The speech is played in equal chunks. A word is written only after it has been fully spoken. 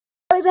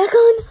I back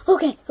on?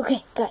 Okay,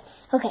 good.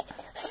 Okay.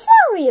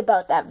 Sorry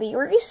about that,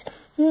 viewers.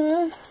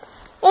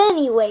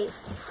 Anyways,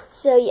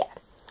 so yeah.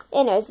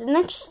 Anyways, the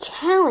next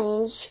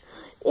challenge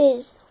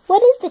is,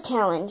 what is the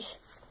challenge?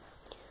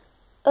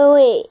 Oh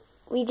wait,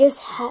 wait,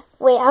 how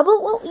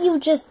about what you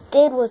just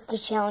did was the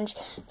challenge?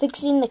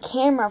 Fixing the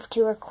camera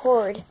to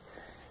record.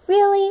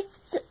 Really?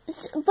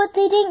 But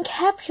they didn't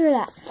capture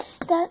that.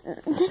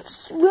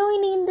 That's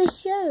ruining the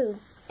show.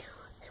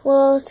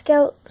 Well,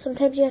 Scout,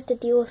 sometimes you have to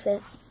deal with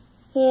it.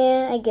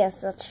 Yeah, I guess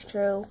that's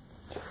true.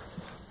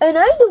 And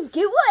I don't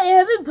get why I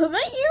haven't put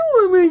my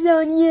ear warmers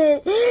on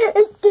yet.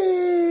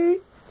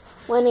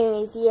 Well,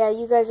 anyways, yeah,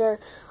 you guys are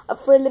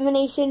up for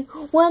elimination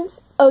once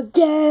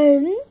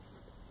again.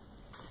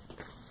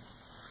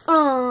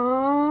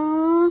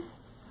 Aww.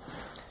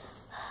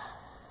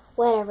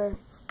 Whatever.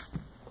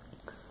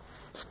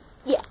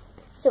 Yeah,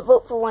 so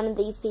vote for one of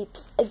these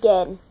peeps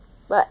again.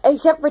 But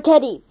except for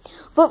Teddy.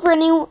 Vote for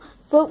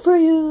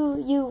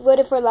who you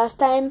voted for last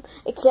time,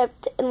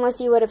 except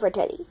unless you voted for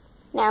Teddy.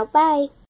 Now, bye.